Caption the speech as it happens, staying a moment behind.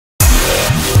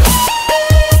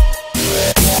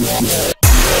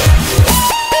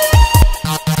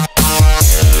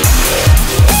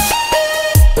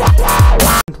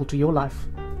to your life.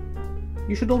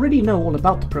 You should already know all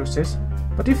about the process,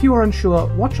 but if you are unsure,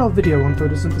 watch our video on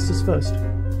photosynthesis first.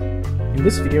 In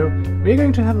this video, we are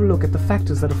going to have a look at the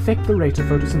factors that affect the rate of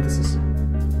photosynthesis.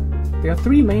 There are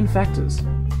three main factors: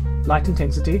 light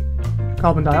intensity,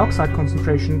 carbon dioxide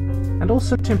concentration, and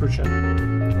also temperature.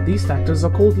 These factors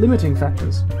are called limiting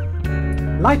factors.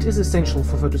 Light is essential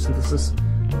for photosynthesis,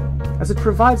 as it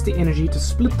provides the energy to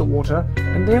split the water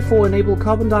and therefore enable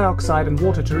carbon dioxide and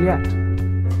water to react.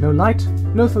 No light,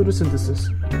 no photosynthesis.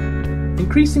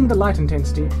 Increasing the light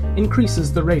intensity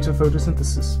increases the rate of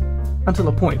photosynthesis, until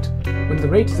a point when the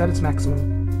rate is at its maximum.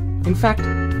 In fact,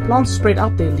 plants spread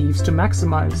out their leaves to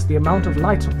maximize the amount of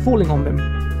light falling on them,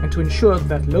 and to ensure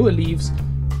that lower leaves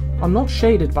are not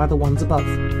shaded by the ones above.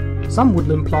 Some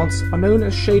woodland plants are known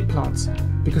as shade plants,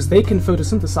 because they can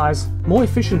photosynthesize more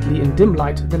efficiently in dim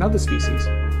light than other species.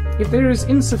 If there is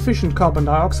insufficient carbon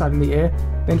dioxide in the air,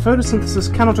 then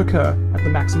photosynthesis cannot occur at the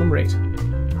maximum rate.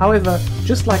 However,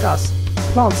 just like us,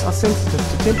 plants are sensitive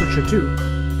to temperature too.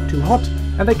 Too hot,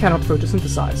 and they cannot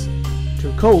photosynthesize.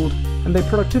 Too cold, and their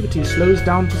productivity slows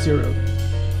down to zero.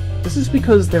 This is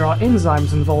because there are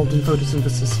enzymes involved in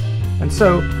photosynthesis, and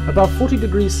so, above 40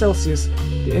 degrees Celsius,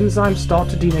 the enzymes start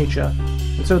to denature,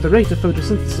 and so the rate of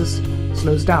photosynthesis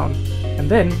slows down. And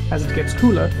then, as it gets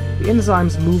cooler, the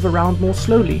enzymes move around more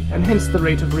slowly, and hence the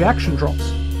rate of reaction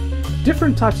drops.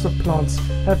 Different types of plants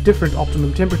have different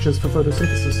optimum temperatures for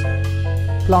photosynthesis.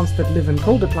 Plants that live in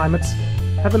colder climates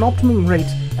have an optimum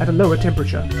rate at a lower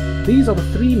temperature. These are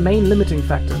the three main limiting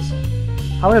factors.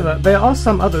 However, there are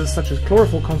some others such as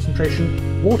chlorophyll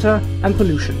concentration, water, and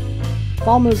pollution.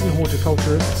 Farmers and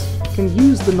horticulturists can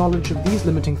use the knowledge of these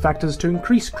limiting factors to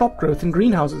increase crop growth in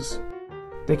greenhouses.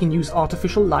 They can use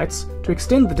artificial lights to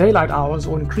extend the daylight hours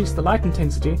or increase the light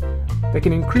intensity. They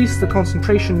can increase the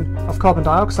concentration of carbon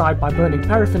dioxide by burning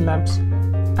paraffin lamps,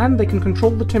 and they can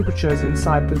control the temperatures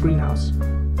inside the greenhouse.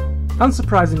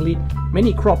 Unsurprisingly,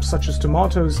 many crops such as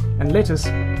tomatoes and lettuce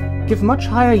give much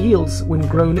higher yields when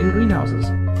grown in greenhouses.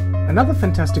 Another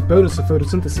fantastic bonus of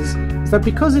photosynthesis is that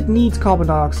because it needs carbon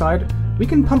dioxide, we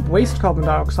can pump waste carbon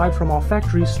dioxide from our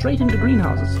factories straight into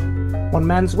greenhouses. One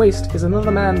man's waste is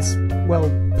another man's, well,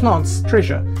 plant's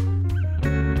treasure.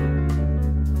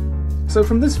 So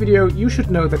from this video, you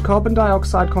should know that carbon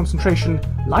dioxide concentration,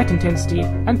 light intensity,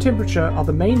 and temperature are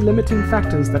the main limiting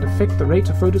factors that affect the rate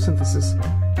of photosynthesis.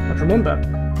 But remember,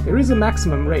 there is a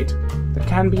maximum rate that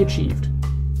can be achieved.